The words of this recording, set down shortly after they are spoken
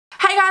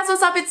Hey guys,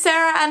 what's up? It's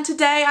Sarah and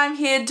today I'm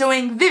here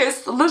doing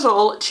this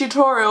little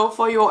tutorial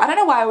for you all. I don't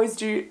know why I always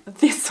do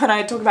this when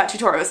I talk about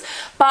tutorials,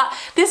 but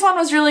this one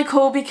was really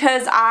cool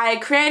because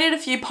I created a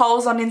few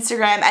polls on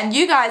Instagram and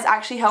you guys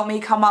actually helped me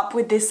come up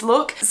with this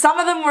look. Some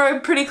of them were a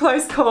pretty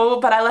close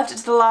call, but I left it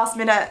to the last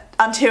minute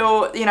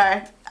until, you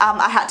know,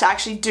 I had to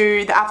actually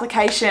do the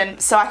application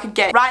so I could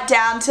get right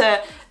down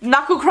to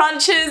knuckle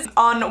crunches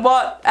on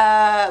what,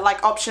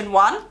 like option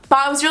 1.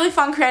 But it was really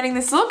fun creating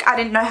this look. I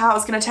didn't know how it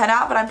was going to turn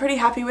out, but I'm pretty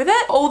happy with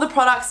it. All the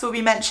products will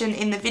be mentioned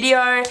in the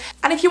video.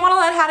 And if you want to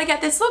learn how to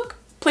get this look,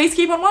 please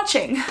keep on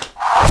watching.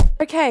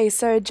 Okay,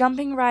 so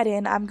jumping right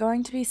in, I'm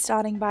going to be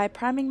starting by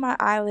priming my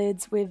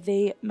eyelids with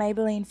the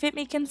Maybelline Fit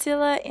Me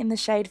Concealer in the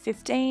shade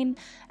 15.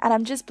 And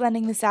I'm just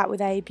blending this out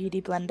with a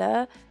beauty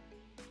blender.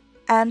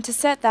 And to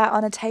set that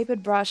on a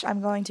tapered brush,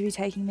 I'm going to be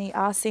taking the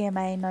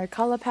RCMA No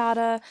Colour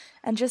Powder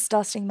and just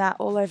dusting that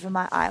all over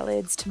my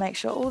eyelids to make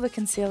sure all the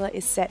concealer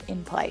is set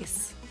in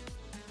place.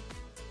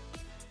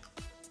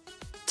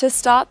 To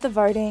start the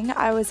voting,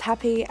 I was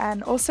happy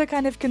and also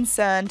kind of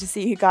concerned to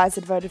see you guys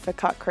had voted for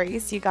cut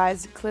crease. You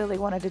guys clearly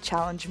wanted to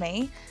challenge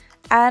me.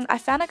 And I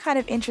found it kind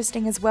of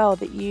interesting as well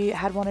that you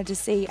had wanted to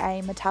see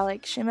a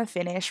metallic shimmer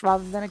finish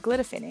rather than a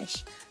glitter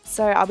finish.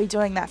 So I'll be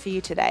doing that for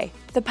you today.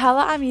 The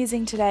palette I'm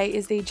using today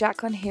is the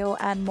Jaclyn Hill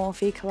and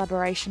Morphe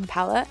collaboration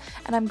palette,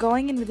 and I'm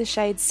going in with the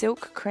shade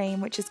Silk Cream,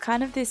 which is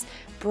kind of this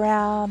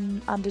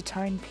brown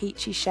undertone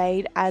peachy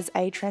shade as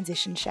a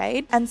transition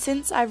shade. And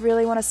since I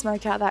really want to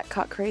smoke out that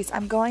cut crease,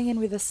 I'm going in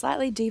with a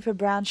slightly deeper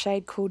brown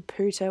shade called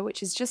Puta,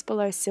 which is just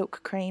below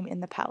Silk Cream in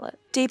the palette.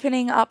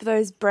 Deepening up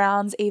those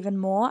browns even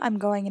more, I'm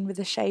going in with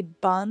the shade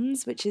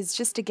Buns, which is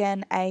just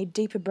again a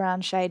deeper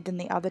brown shade than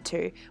the other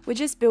two. We're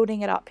just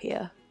building it up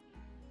here.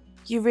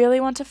 You really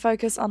want to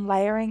focus on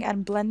layering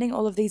and blending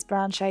all of these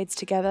brown shades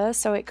together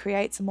so it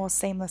creates a more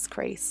seamless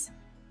crease.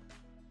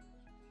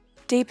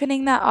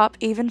 Deepening that up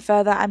even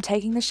further, I'm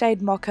taking the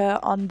shade Mocha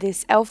on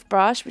this e.l.f.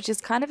 brush, which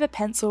is kind of a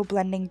pencil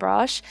blending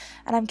brush,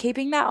 and I'm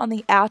keeping that on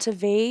the outer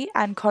V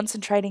and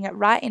concentrating it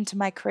right into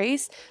my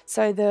crease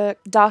so the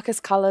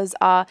darkest colours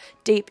are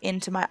deep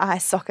into my eye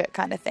socket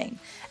kind of thing.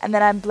 And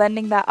then I'm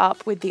blending that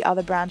up with the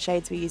other brown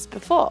shades we used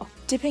before.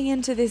 Dipping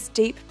into this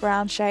deep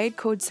brown shade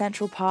called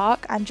Central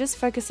Park, I'm just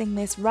focusing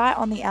this right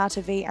on the outer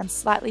V and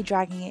slightly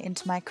dragging it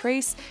into my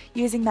crease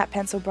using that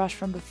pencil brush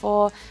from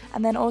before,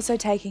 and then also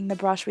taking the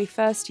brush we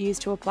first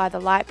used to apply the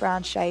light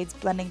brown shades,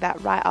 blending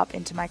that right up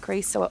into my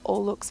crease so it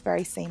all looks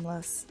very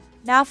seamless.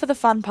 Now for the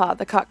fun part,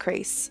 the cut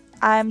crease.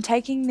 I'm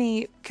taking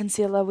the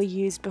concealer we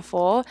used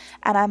before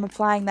and I'm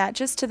applying that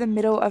just to the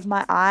middle of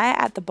my eye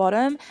at the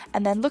bottom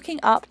and then looking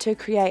up to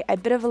create a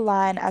bit of a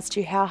line as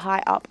to how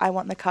high up I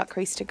want the cut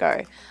crease to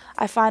go.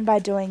 I find by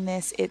doing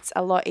this it's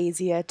a lot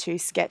easier to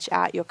sketch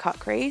out your cut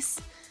crease.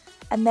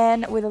 And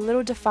then with a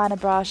little definer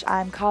brush,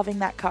 I'm carving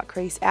that cut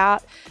crease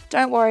out.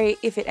 Don't worry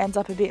if it ends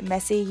up a bit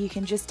messy, you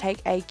can just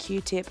take a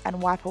Q-tip and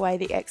wipe away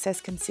the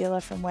excess concealer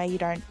from where you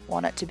don't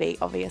want it to be,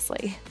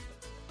 obviously.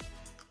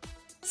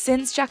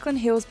 Since Jaclyn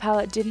Hill's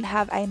palette didn't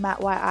have a matte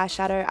white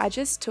eyeshadow, I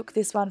just took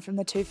this one from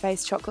the Too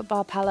Faced Chocolate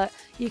Bar palette.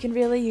 You can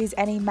really use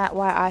any matte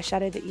white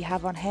eyeshadow that you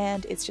have on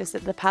hand, it's just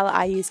that the palette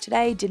I used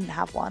today didn't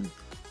have one.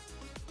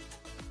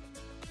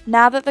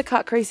 Now that the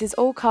cut crease is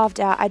all carved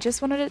out, I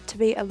just wanted it to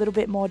be a little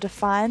bit more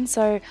defined,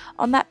 so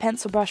on that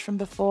pencil brush from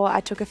before,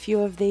 I took a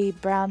few of the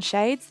brown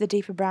shades, the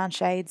deeper brown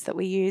shades that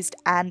we used,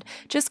 and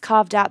just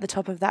carved out the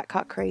top of that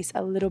cut crease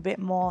a little bit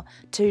more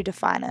to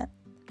define it.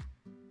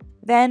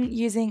 Then,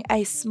 using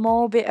a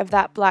small bit of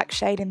that black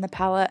shade in the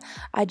palette,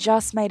 I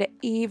just made it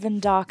even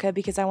darker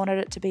because I wanted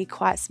it to be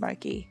quite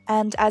smoky.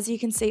 And as you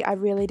can see, I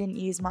really didn't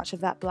use much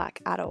of that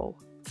black at all.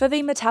 For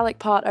the metallic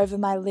part over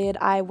my lid,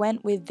 I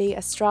went with the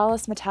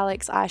Australis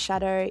Metallics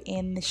eyeshadow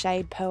in the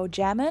shade Pearl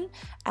Jammin'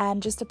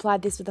 and just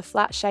applied this with a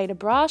flat shader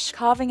brush,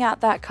 carving out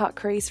that cut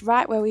crease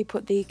right where we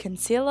put the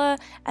concealer,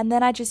 and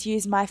then I just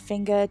used my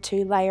finger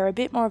to layer a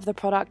bit more of the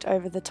product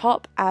over the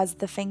top as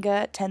the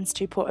finger tends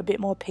to put a bit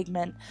more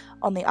pigment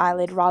on the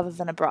eyelid rather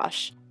than a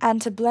brush. And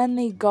to blend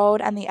the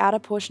gold and the outer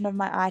portion of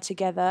my eye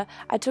together,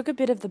 I took a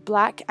bit of the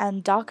black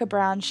and darker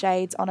brown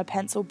shades on a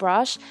pencil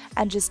brush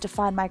and just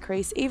defined my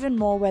crease even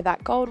more where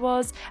that gold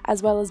was,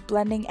 as well as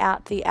blending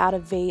out the outer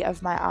V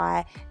of my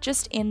eye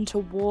just in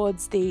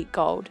towards the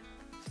gold.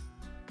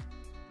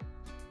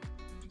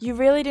 You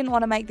really didn't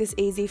want to make this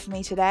easy for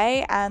me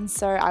today, and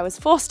so I was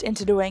forced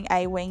into doing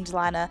a winged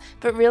liner,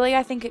 but really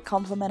I think it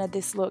complemented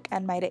this look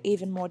and made it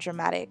even more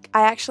dramatic.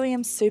 I actually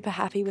am super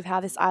happy with how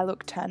this eye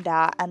look turned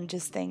out and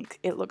just think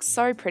it looks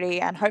so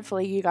pretty, and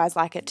hopefully you guys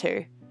like it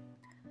too.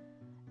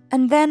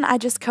 And then I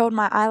just curled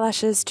my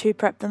eyelashes to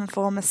prep them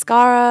for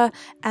mascara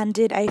and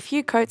did a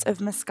few coats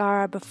of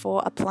mascara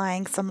before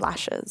applying some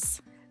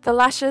lashes. The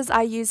lashes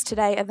I used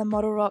today are the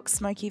Model Rock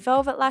Smoky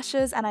Velvet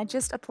lashes, and I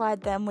just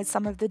applied them with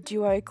some of the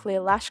Duo Clear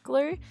Lash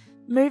Glue.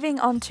 Moving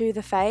on to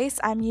the face,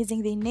 I'm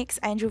using the NYX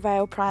Angel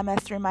Veil Primer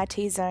through my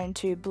T-zone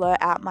to blur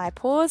out my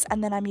pores,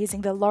 and then I'm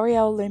using the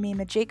L'Oreal Lumi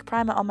Magique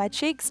Primer on my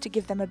cheeks to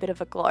give them a bit of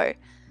a glow.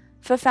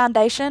 For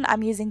foundation,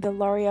 I'm using the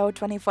L'Oreal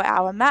 24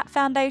 Hour Matte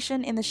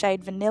Foundation in the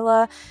shade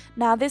Vanilla.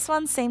 Now this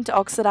one seemed to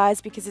oxidize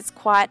because it's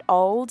quite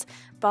old,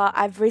 but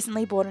I've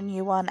recently bought a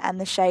new one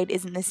and the shade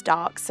isn't this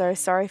dark, so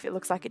sorry if it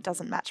looks like it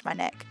doesn't match my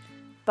neck.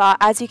 But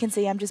as you can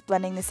see, I'm just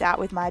blending this out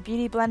with my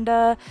beauty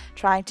blender,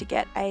 trying to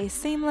get a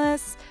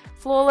seamless,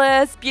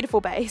 flawless,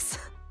 beautiful base.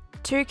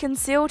 To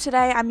conceal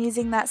today, I'm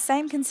using that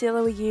same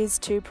concealer we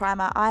used to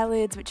prime our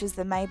eyelids, which is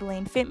the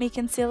Maybelline Fit Me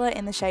Concealer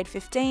in the shade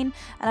 15,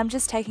 and I'm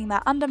just taking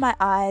that under my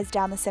eyes,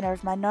 down the center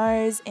of my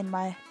nose, in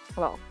my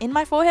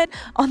forehead,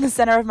 on the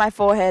center of my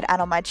forehead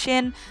and on my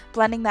chin,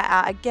 blending that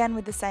out again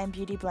with the same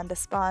Beauty Blender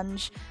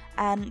sponge,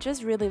 and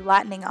just really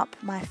lightening up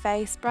my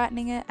face,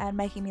 brightening it, and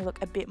making me look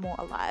a bit more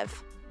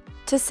alive.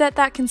 To set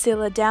that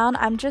concealer down,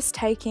 I'm just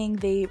taking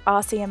the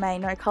RCMA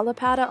No Colour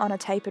Powder on a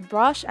tapered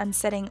brush and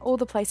setting all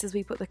the places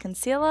we put the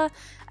concealer,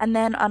 and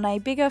then on a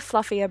bigger,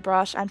 fluffier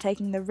brush, I'm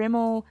taking the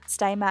Rimmel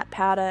Stay Matte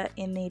Powder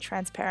in the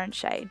transparent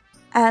shade.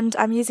 And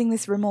I'm using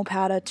this Rimmel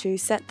powder to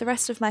set the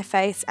rest of my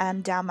face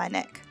and down my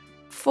neck.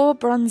 For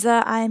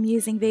bronzer, I am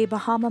using the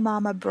Bahama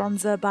Mama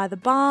Bronzer by The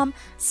Balm,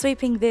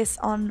 sweeping this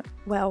on,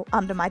 well,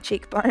 under my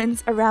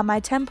cheekbones, around my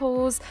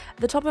temples,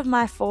 the top of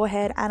my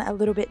forehead, and a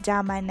little bit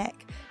down my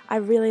neck. I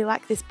really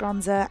like this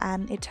bronzer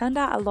and it turned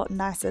out a lot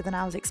nicer than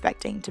I was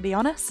expecting, to be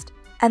honest.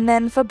 And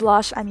then for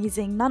blush, I'm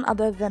using none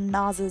other than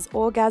NARS's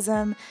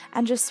Orgasm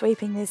and just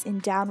sweeping this in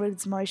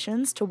downwards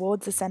motions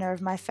towards the center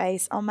of my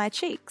face on my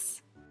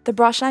cheeks. The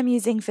brush I'm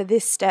using for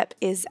this step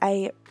is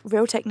a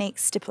Real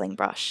Techniques stippling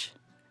brush.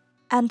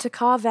 And to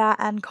carve out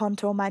and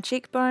contour my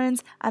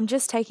cheekbones, I'm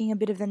just taking a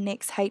bit of the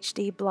NYX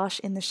HD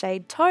blush in the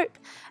shade Taupe,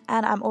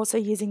 and I'm also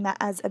using that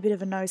as a bit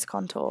of a nose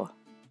contour.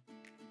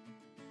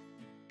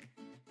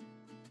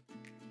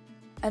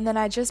 And then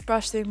I just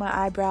brush through my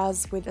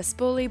eyebrows with a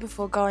spoolie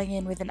before going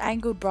in with an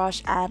angled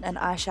brush and an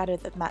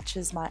eyeshadow that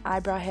matches my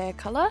eyebrow hair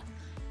colour.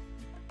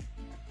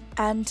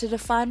 And to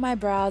define my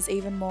brows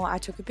even more, I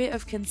took a bit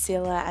of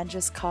concealer and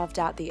just carved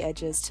out the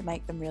edges to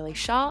make them really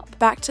sharp.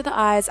 Back to the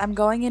eyes, I'm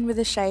going in with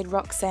the shade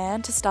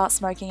Roxanne to start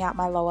smoking out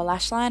my lower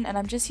lash line, and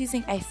I'm just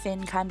using a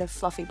thin kind of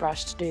fluffy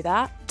brush to do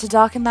that. To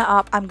darken that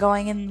up, I'm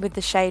going in with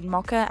the shade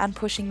Mocha and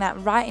pushing that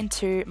right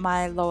into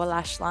my lower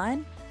lash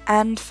line.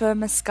 And for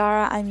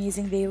mascara, I'm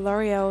using the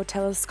L'Oreal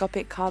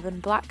Telescopic Carbon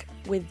Black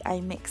with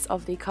a mix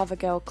of the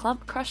CoverGirl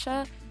Clump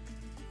Crusher.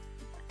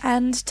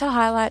 And to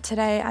highlight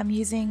today, I'm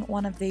using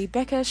one of the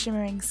Becca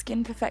Shimmering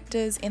Skin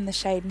Perfectors in the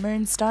shade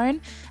Moonstone,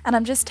 and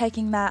I'm just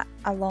taking that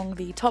along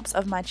the tops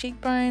of my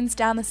cheekbones,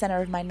 down the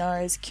center of my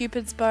nose,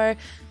 Cupid's bow,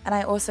 and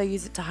I also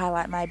use it to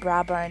highlight my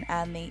brow bone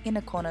and the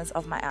inner corners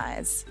of my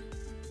eyes.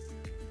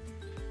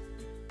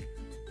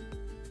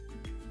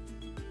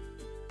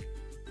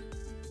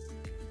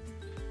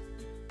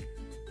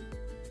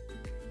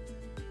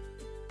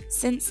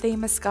 Since the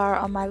mascara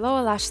on my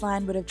lower lash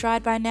line would have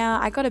dried by now,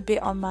 I got a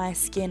bit on my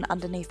skin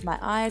underneath my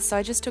eyes, so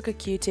I just took a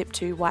Q-tip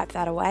to wipe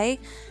that away.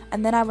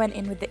 And then I went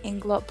in with the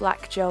Inglot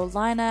Black Gel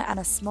Liner and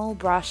a small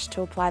brush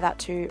to apply that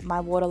to my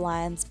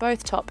waterlines,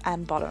 both top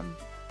and bottom.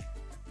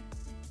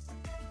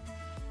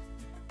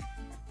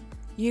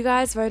 You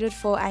guys voted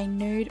for a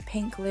nude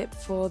pink lip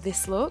for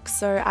this look,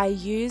 so I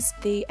used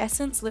the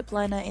Essence lip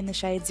liner in the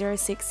shade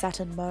 06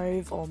 Satin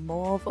Mauve or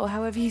Mauve or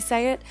however you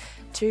say it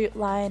to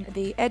line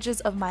the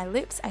edges of my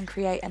lips and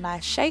create a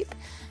nice shape.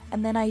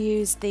 And then I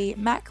used the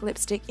MAC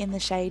lipstick in the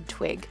shade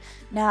Twig.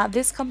 Now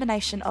this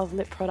combination of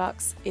lip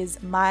products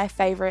is my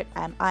favourite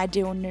and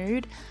ideal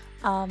nude.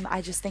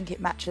 I just think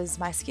it matches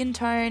my skin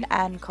tone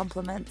and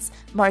complements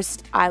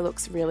most eye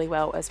looks really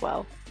well as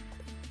well.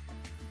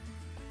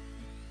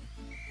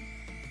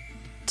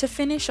 To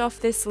finish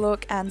off this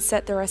look and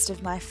set the rest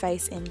of my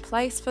face in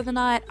place for the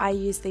night, I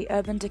used the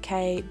Urban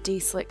Decay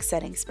De-Slick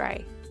Setting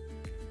Spray.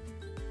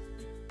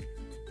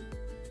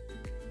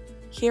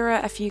 Here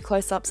are a few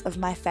close-ups of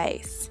my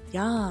face.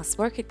 Yes,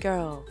 work it,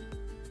 girl.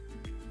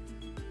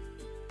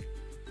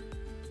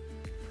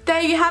 There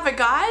you have it,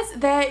 guys.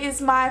 There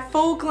is my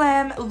full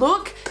glam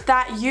look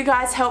that you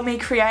guys helped me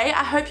create.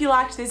 I hope you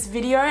liked this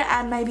video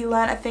and maybe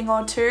learn a thing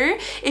or two.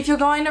 If you're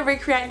going to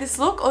recreate this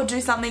look or do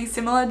something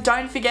similar,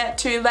 don't forget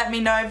to let me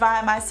know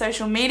via my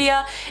social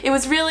media. It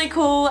was really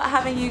cool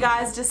having you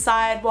guys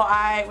decide what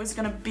I was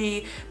going to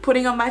be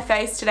putting on my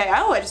face today.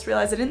 Oh, I just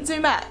realized I didn't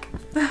zoom back.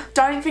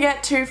 Don't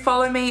forget to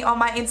follow me on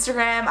my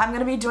Instagram. I'm going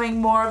to be doing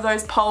more of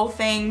those poll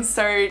things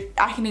so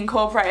I can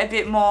incorporate a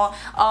bit more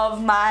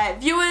of my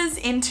viewers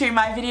into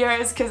my videos,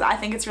 because I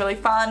think it's really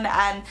fun,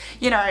 and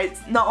you know,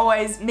 it's not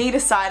always me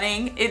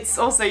deciding, it's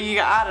also you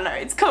guys. I don't know,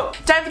 it's cool.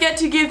 Don't forget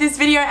to give this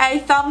video a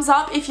thumbs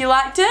up if you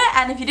liked it,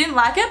 and if you didn't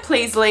like it,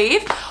 please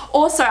leave.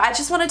 Also, I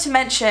just wanted to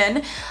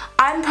mention,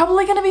 I'm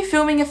probably going to be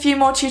filming a few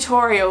more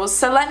tutorials,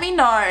 so let me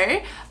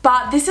know.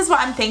 But this is what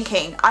I'm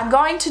thinking. I'm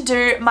going to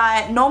do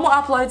my normal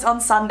uploads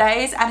on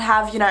Sundays and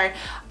have, you know,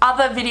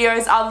 other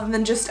videos other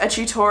than just a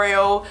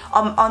tutorial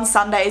on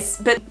Sundays,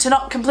 but to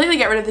not completely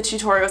get rid of the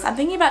tutorials, I'm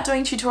thinking about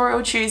doing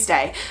Tutorial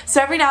Tuesday. So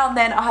every now and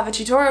then I'll have a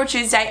Tutorial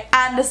Tuesday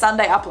and a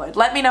Sunday upload.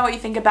 Let me know what you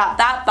think about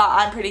that, but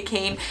I'm pretty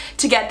keen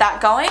to get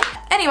that going.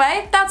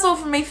 Anyway, that's all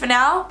from me for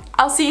now.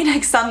 I'll see you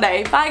next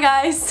Sunday. Bye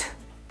guys!